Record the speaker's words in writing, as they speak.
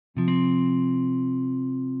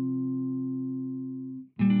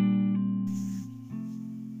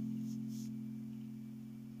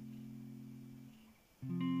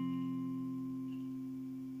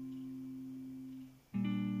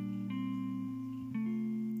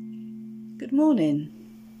Good morning.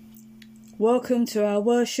 Welcome to our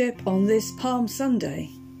worship on this Palm Sunday.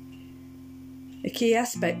 A key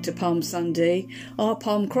aspect to Palm Sunday are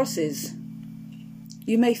palm crosses.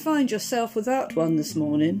 You may find yourself without one this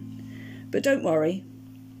morning, but don't worry.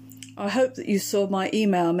 I hope that you saw my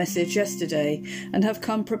email message yesterday and have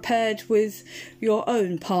come prepared with your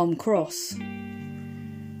own palm cross.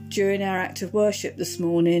 During our act of worship this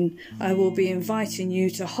morning, I will be inviting you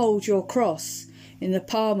to hold your cross in the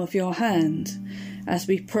palm of your hand as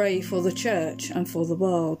we pray for the church and for the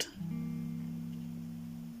world.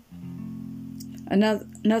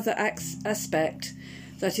 Another aspect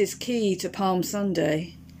that is key to Palm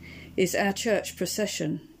Sunday is our church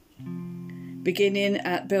procession. Beginning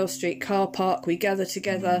at Bell Street Car Park, we gather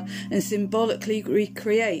together and symbolically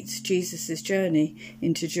recreate Jesus' journey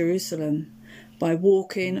into Jerusalem by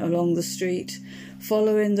walking along the street,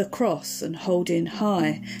 following the cross and holding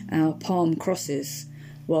high our palm crosses,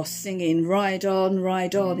 while singing ride on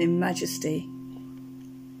in majesty.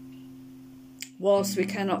 Whilst we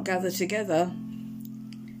cannot gather together,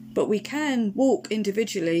 but we can walk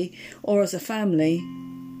individually or as a family,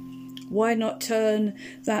 why not turn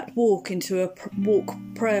that walk into a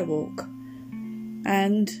prayer walk,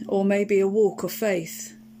 or maybe a walk of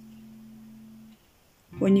faith?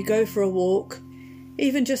 When you go for a walk,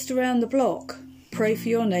 even just around the block, pray for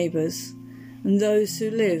your neighbours and those who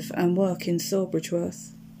live and work in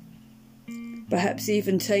Sawbridgeworth. Perhaps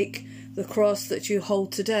even take the cross that you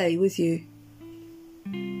hold today with you.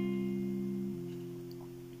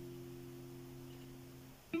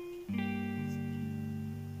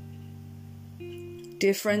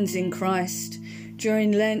 Dear friends in Christ,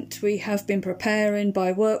 during Lent we have been preparing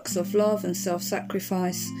by works of love and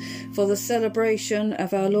self-sacrifice for the celebration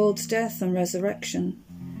of our Lord's death and resurrection.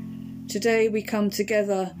 Today we come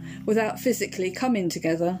together without physically coming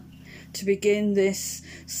together to begin this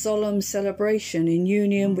solemn celebration in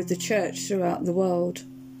union with the church throughout the world.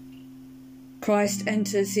 Christ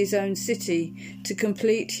enters his own city to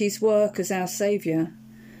complete his work as our Saviour,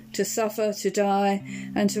 to suffer, to die,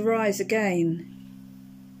 and to rise again.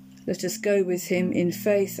 Let us go with him in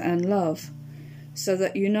faith and love, so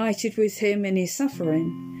that united with him in his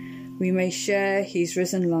suffering, we may share his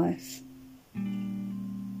risen life.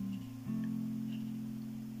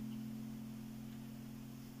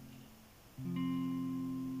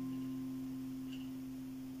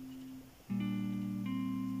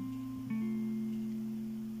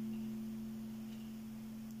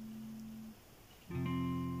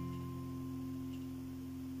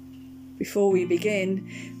 Before we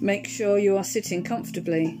begin, make sure you are sitting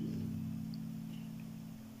comfortably.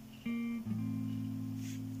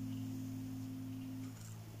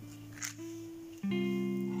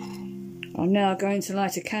 I'm now going to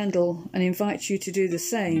light a candle and invite you to do the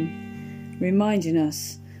same, reminding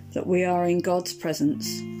us that we are in God's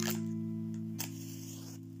presence.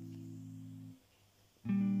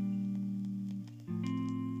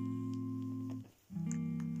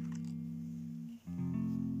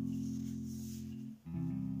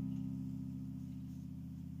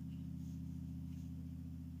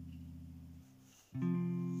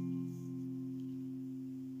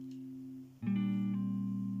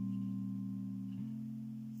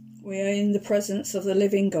 We are in the presence of the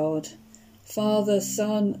living God, Father,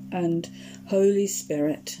 Son, and Holy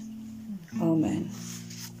Spirit. Amen.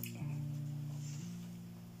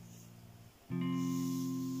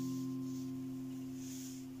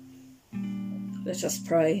 Let us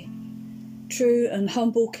pray. True and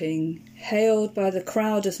humble King, hailed by the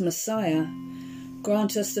crowd as Messiah,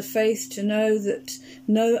 grant us the faith to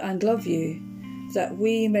know and love you, that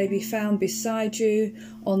we may be found beside you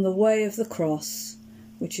on the way of the cross,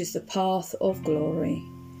 which is the path of glory.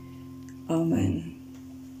 Amen.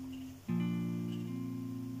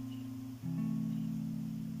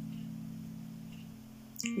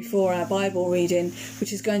 Before our Bible reading,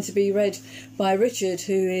 which is going to be read by Richard,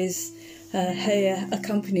 who is here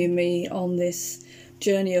accompanying me on this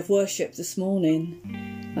journey of worship this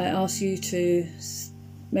morning, I ask you to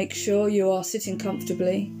make sure you are sitting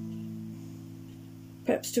comfortably,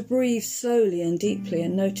 perhaps to breathe slowly and deeply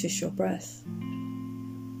and notice your breath,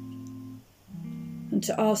 and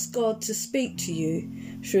to ask God to speak to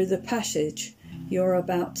you through the passage you're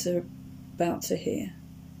about to hear.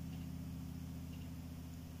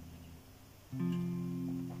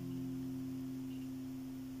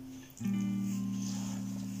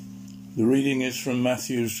 The reading is from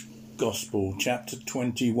Matthew's Gospel, chapter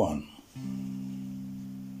 21.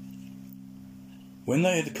 When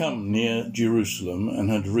they had come near Jerusalem and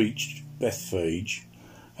had reached Bethphage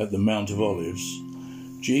at the Mount of Olives,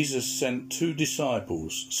 Jesus sent 2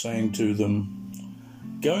 disciples, saying to them,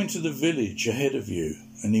 Go into the village ahead of you,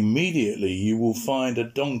 and immediately you will find a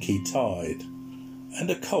donkey tied,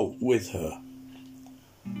 and a colt with her.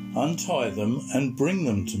 Untie them and bring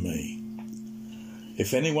them to me.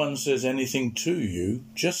 If anyone says anything to you,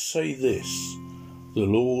 just say this: the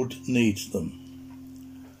Lord needs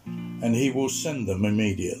them, and he will send them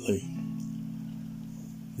immediately.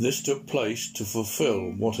 This took place to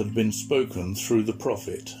fulfill what had been spoken through the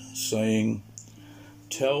prophet, saying,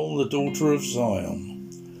 Tell the daughter of Zion,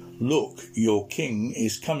 look, your king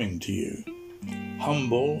is coming to you,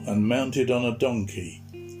 humble and mounted on a donkey,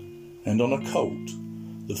 and on a colt,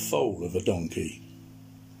 the foal of a donkey.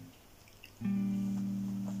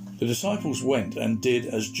 The disciples went and did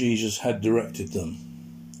as Jesus had directed them.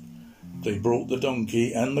 They brought the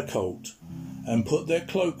donkey and the colt and put their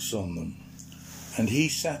cloaks on them, and he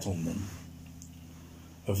sat on them.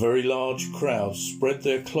 A very large crowd spread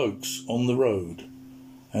their cloaks on the road,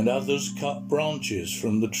 and others cut branches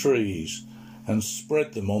from the trees and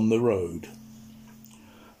spread them on the road.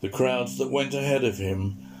 The crowds that went ahead of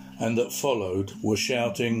him and that followed were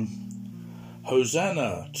shouting,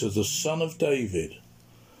 Hosanna to the Son of David!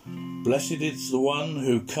 Blessed is the one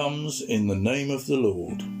who comes in the name of the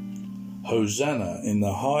Lord! Hosanna in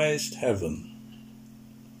the highest heaven!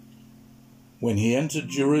 When he entered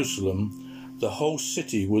Jerusalem, the whole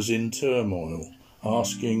city was in turmoil,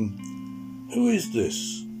 asking, Who is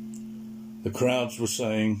this? The crowds were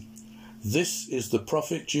saying, This is the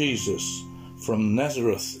prophet Jesus from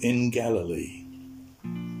Nazareth in Galilee.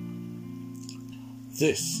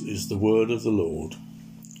 This is the word of the Lord.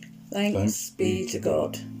 Thanks be to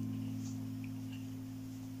God.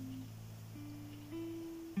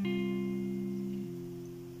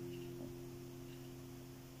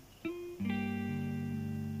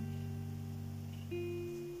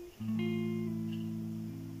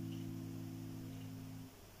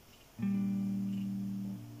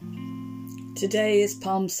 Today is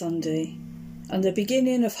Palm Sunday and the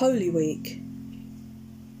beginning of Holy Week.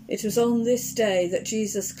 It was on this day that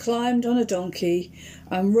Jesus climbed on a donkey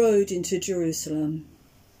and rode into Jerusalem,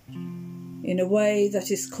 in a way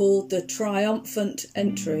that is called the triumphant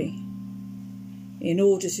entry, in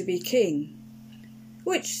order to be king,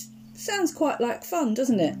 which sounds quite like fun,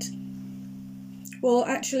 doesn't it? Well,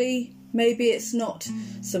 actually, maybe it's not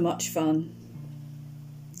so much fun.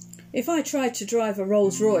 If I tried to drive a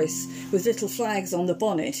Rolls-Royce with little flags on the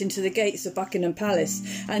bonnet into the gates of Buckingham Palace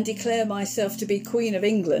and declare myself to be Queen of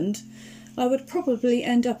England, I would probably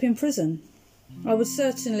end up in prison. I would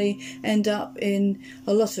certainly end up in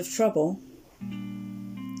a lot of trouble.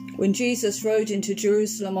 When Jesus rode into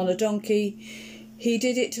Jerusalem on a donkey, he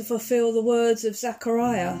did it to fulfill the words of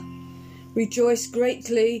Zechariah. Rejoice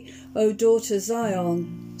greatly, O daughter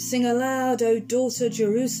Zion. Sing aloud, O daughter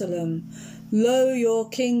Jerusalem. Lo, your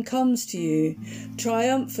king comes to you.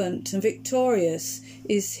 Triumphant and victorious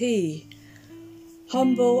is he.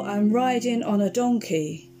 Humble and riding on a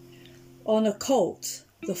donkey, on a colt,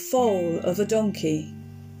 the foal of a donkey.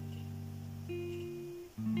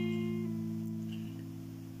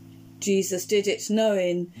 Jesus did it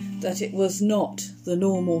knowing that it was not the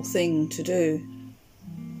normal thing to do.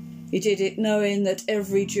 He did it knowing that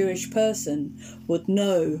every Jewish person would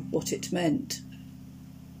know what it meant,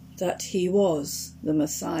 that he was the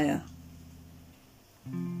Messiah.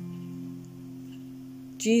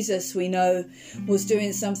 Jesus, we know, was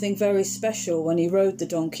doing something very special when he rode the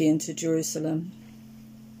donkey into Jerusalem.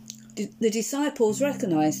 The disciples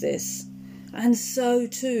recognised this, and so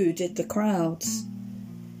too did the crowds.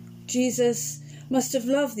 Jesus must have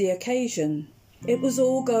loved the occasion. It was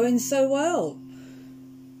all going so well.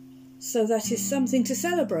 So that is something to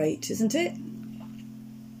celebrate, isn't it?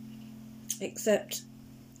 Except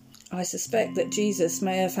I suspect that Jesus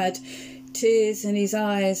may have had tears in his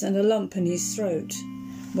eyes and a lump in his throat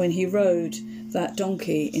when he rode that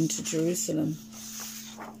donkey into Jerusalem.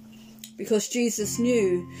 Because Jesus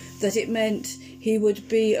knew that it meant he would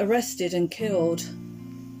be arrested and killed.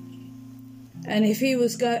 And if he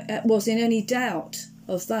was in any doubt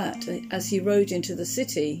of that as he rode into the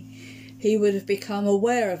city, he would have become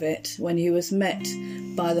aware of it when he was met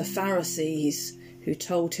by the Pharisees, who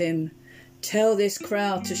told him, Tell this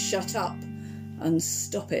crowd to shut up and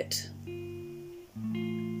stop it.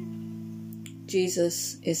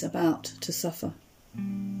 Jesus is about to suffer.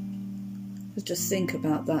 Just think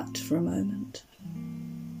about that for a moment.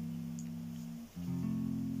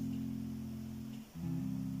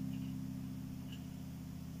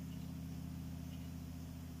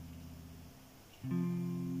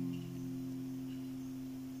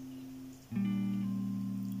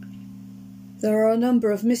 There are a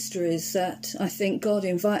number of mysteries that I think God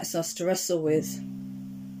invites us to wrestle with.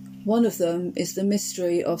 One of them is the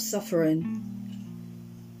mystery of suffering.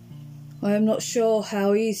 I am not sure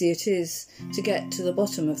how easy it is to get to the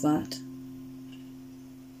bottom of that.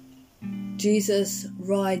 Jesus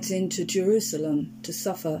rides into Jerusalem to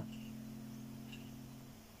suffer.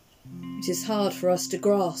 It is hard for us to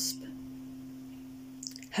grasp.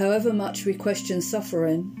 However much we question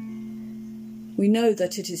suffering, we know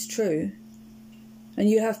that it is true, and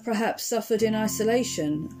you have perhaps suffered in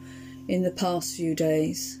isolation in the past few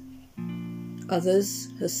days. Others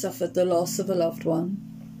have suffered the loss of a loved one.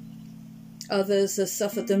 Others have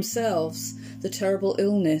suffered themselves the terrible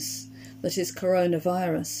illness that is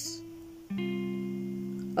coronavirus.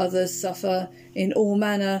 Others suffer in all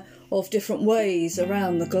manner of different ways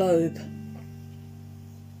around the globe,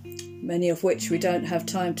 many of which we don't have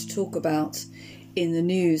time to talk about in the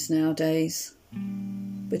news nowadays,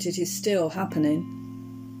 but it is still happening.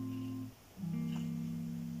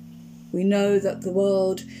 We know that the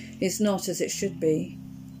world is not as it should be.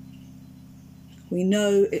 We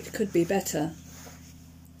know it could be better.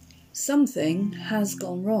 Something has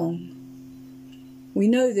gone wrong. We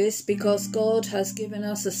know this because God has given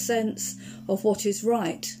us a sense of what is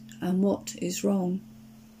right and what is wrong.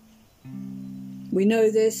 We know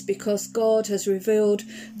this because God has revealed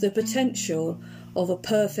the potential of a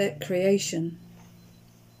perfect creation.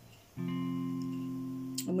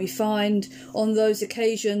 And we find on those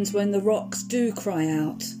occasions when the rocks do cry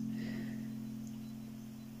out,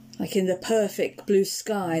 like in the perfect blue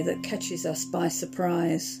sky that catches us by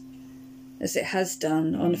surprise, as it has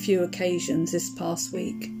done on a few occasions this past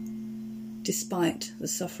week, despite the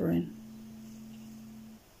suffering.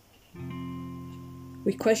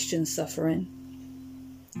 We question suffering,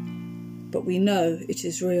 but we know it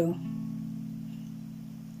is real.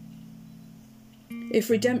 If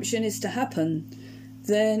redemption is to happen,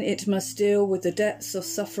 then it must deal with the depths of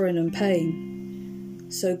suffering and pain.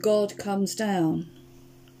 So God comes down,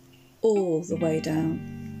 all the way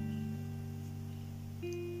down.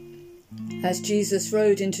 As Jesus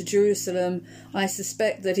rode into Jerusalem, I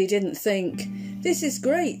suspect that he didn't think, "This is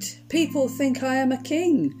great, people think I am a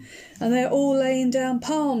king, and they're all laying down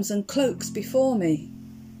palms and cloaks before me."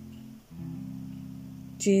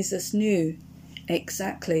 Jesus knew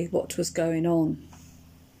exactly what was going on.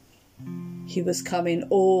 He was coming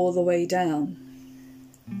all the way down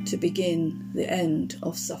to begin the end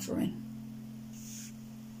of suffering.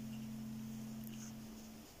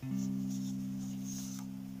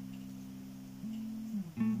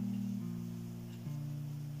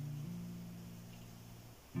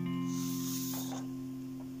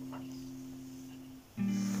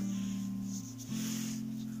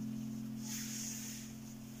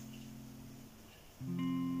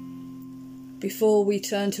 Before we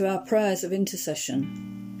turn to our prayers of intercession,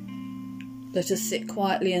 let us sit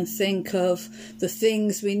quietly and think of the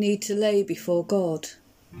things we need to lay before God,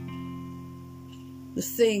 the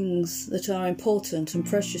things that are important and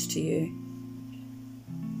precious to you,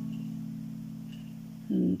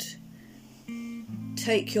 and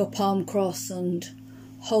take your palm cross and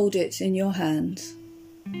hold it in your hands.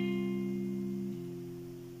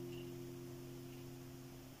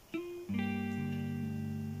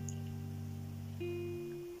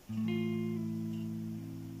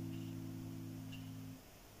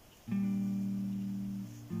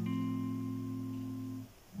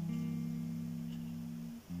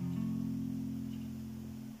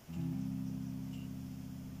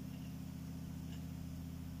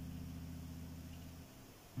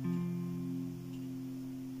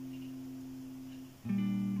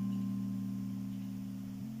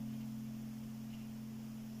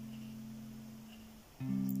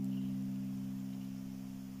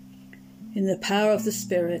 In the power of the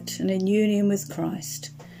Spirit and in union with Christ,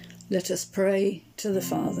 let us pray to the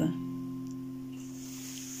Father.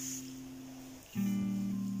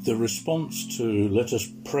 The response to "Let us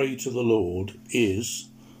pray to the Lord" is,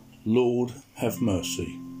 "Lord, have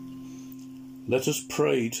mercy." Let us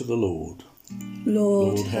pray to the Lord.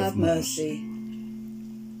 Lord, have mercy.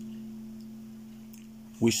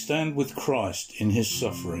 We stand with Christ in his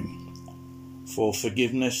suffering, for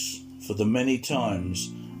forgiveness for the many times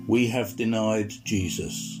we have denied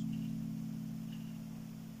Jesus.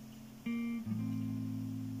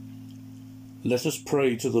 Let us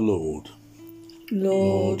pray to the Lord.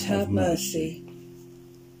 Lord, have mercy.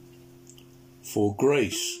 For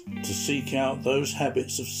grace to seek out those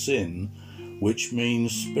habits of sin which mean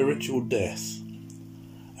spiritual death,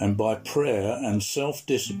 and by prayer and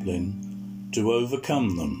self-discipline to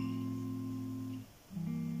overcome them.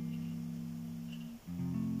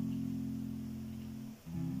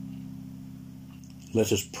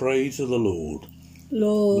 Let us pray to the Lord.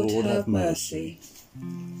 Lord, have mercy.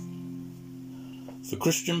 for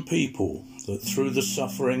Christian people, that through the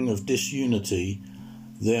suffering of disunity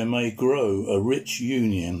there may grow a rich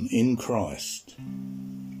union in Christ.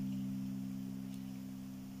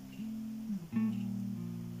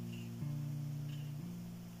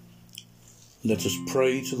 Let us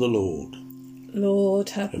pray to the Lord.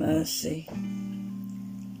 Lord, have mercy.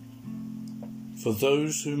 For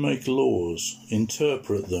those who make laws,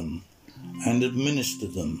 interpret them, and administer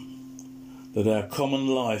them, that our common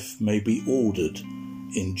life may be ordered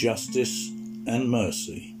in justice and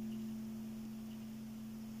mercy.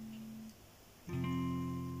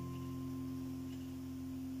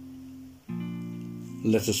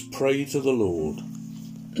 Let us pray to the Lord.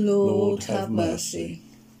 Lord, have mercy.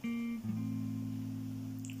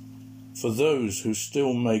 For those who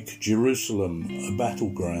still make Jerusalem a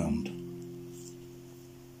battleground,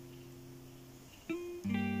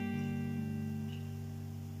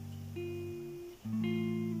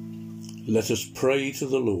 let us pray to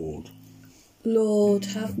the Lord. Lord,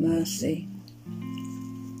 have mercy.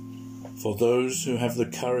 For those who have the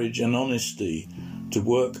courage and honesty to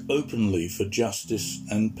work openly for justice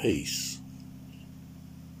and peace,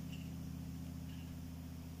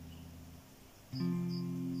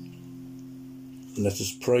 let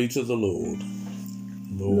us pray to the Lord.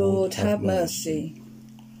 Lord, have mercy.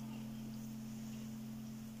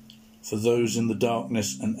 For those in the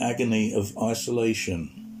darkness and agony of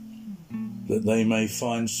isolation, that they may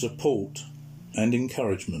find support and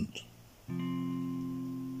encouragement.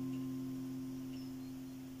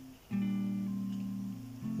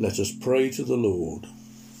 Let us pray to the Lord.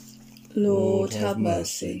 Lord, have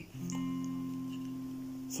mercy.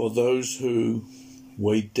 For those who,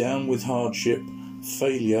 weighed down with hardship,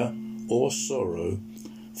 failure, or sorrow,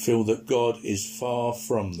 feel that God is far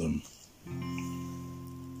from them.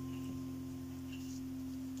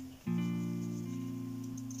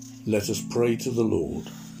 Let us pray to the Lord.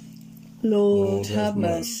 Lord, have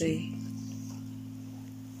mercy.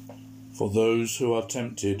 For those who are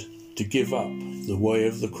tempted to give up the way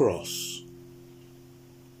of the cross,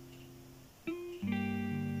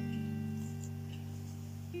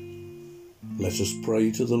 let us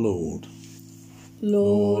pray to the Lord.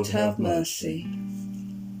 Lord, have mercy.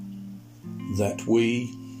 That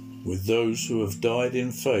we, with those who have died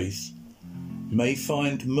in faith, may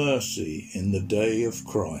find mercy in the day of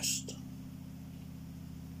Christ.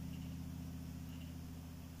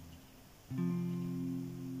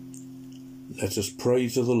 Let us pray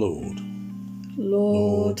to the Lord.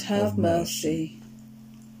 Lord, have mercy.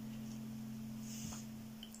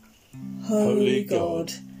 Holy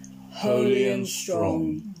God, holy and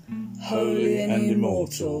strong, holy and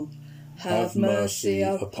immortal, have mercy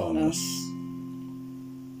upon us.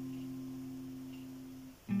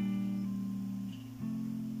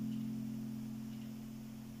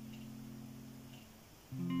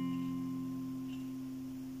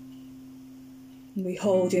 We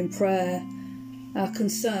hold in prayer our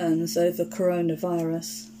concerns over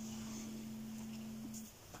coronavirus.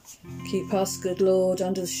 Keep us, good Lord,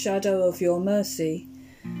 under the shadow of your mercy.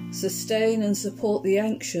 Sustain and support the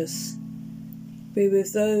anxious. Be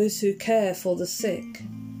with those who care for the sick,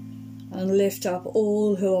 and lift up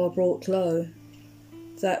all who are brought low,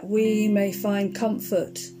 that we may find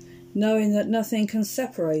comfort, knowing that nothing can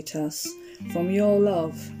separate us from your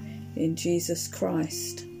love in Jesus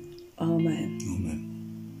Christ. Amen. Amen.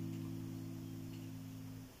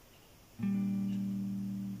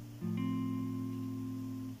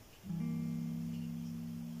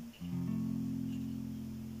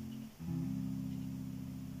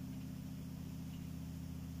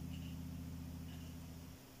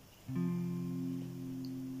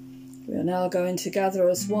 We are now going to gather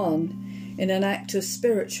as one in an act of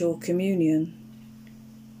spiritual communion.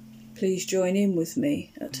 Please join in with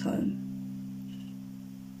me at home.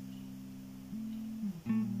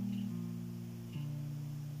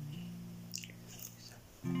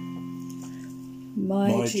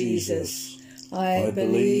 My Jesus, I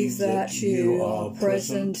believe that you are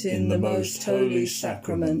present in the most holy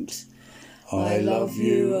sacrament. I love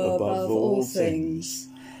you above all things,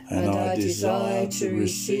 and I desire to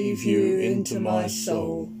receive you into my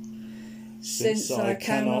soul. Since I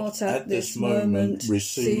cannot at this moment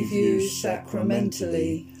receive you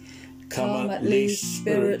sacramentally, come at least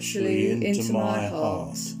spiritually into my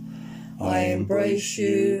heart. I embrace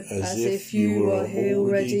you as if you were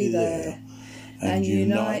already there, and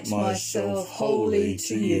unite myself wholly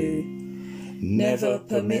to you. Never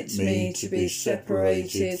permit me to be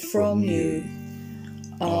separated from you.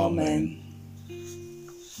 Amen.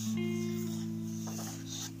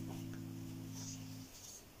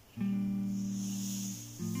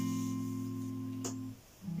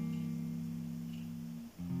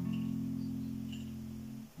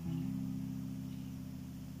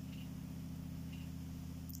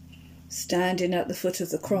 Standing at the foot of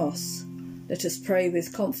the cross, let us pray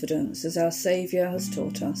with confidence as our Saviour has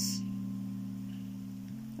taught us.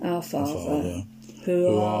 Our Father,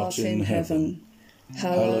 who art in heaven,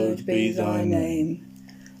 hallowed be thy name.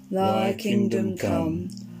 Thy kingdom come,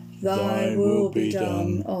 thy will be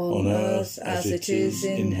done on earth as it is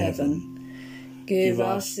in heaven. Give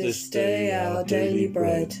us this day our daily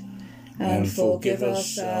bread, and forgive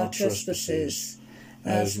us our trespasses,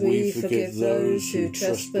 as we forgive those who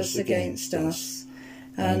trespass against us.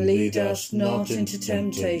 And lead us not into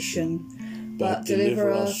temptation, but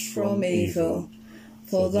deliver us from evil.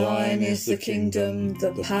 For thine is the kingdom,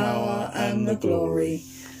 the power, and the glory,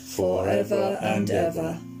 for ever and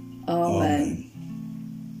ever. Amen.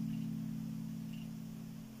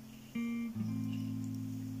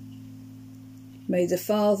 May the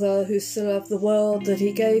Father, who so loved the world that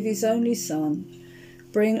he gave his only Son,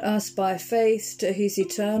 bring us by faith to his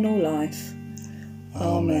eternal life.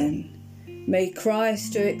 Amen. May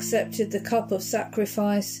Christ, who accepted the cup of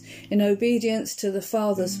sacrifice in obedience to the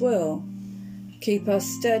Father's will, keep us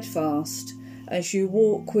steadfast as you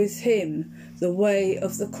walk with him the way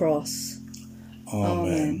of the cross.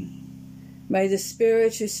 Amen. May the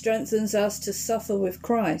Spirit who strengthens us to suffer with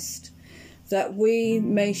Christ, that we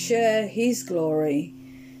may share his glory,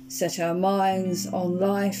 set our minds on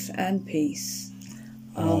life and peace.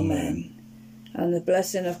 Amen. And the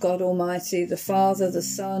blessing of God Almighty, the Father, the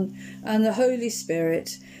Son, and the Holy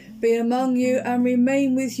Spirit be among you and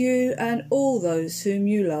remain with you and all those whom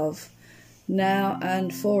you love, now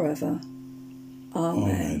and forever.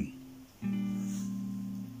 Amen.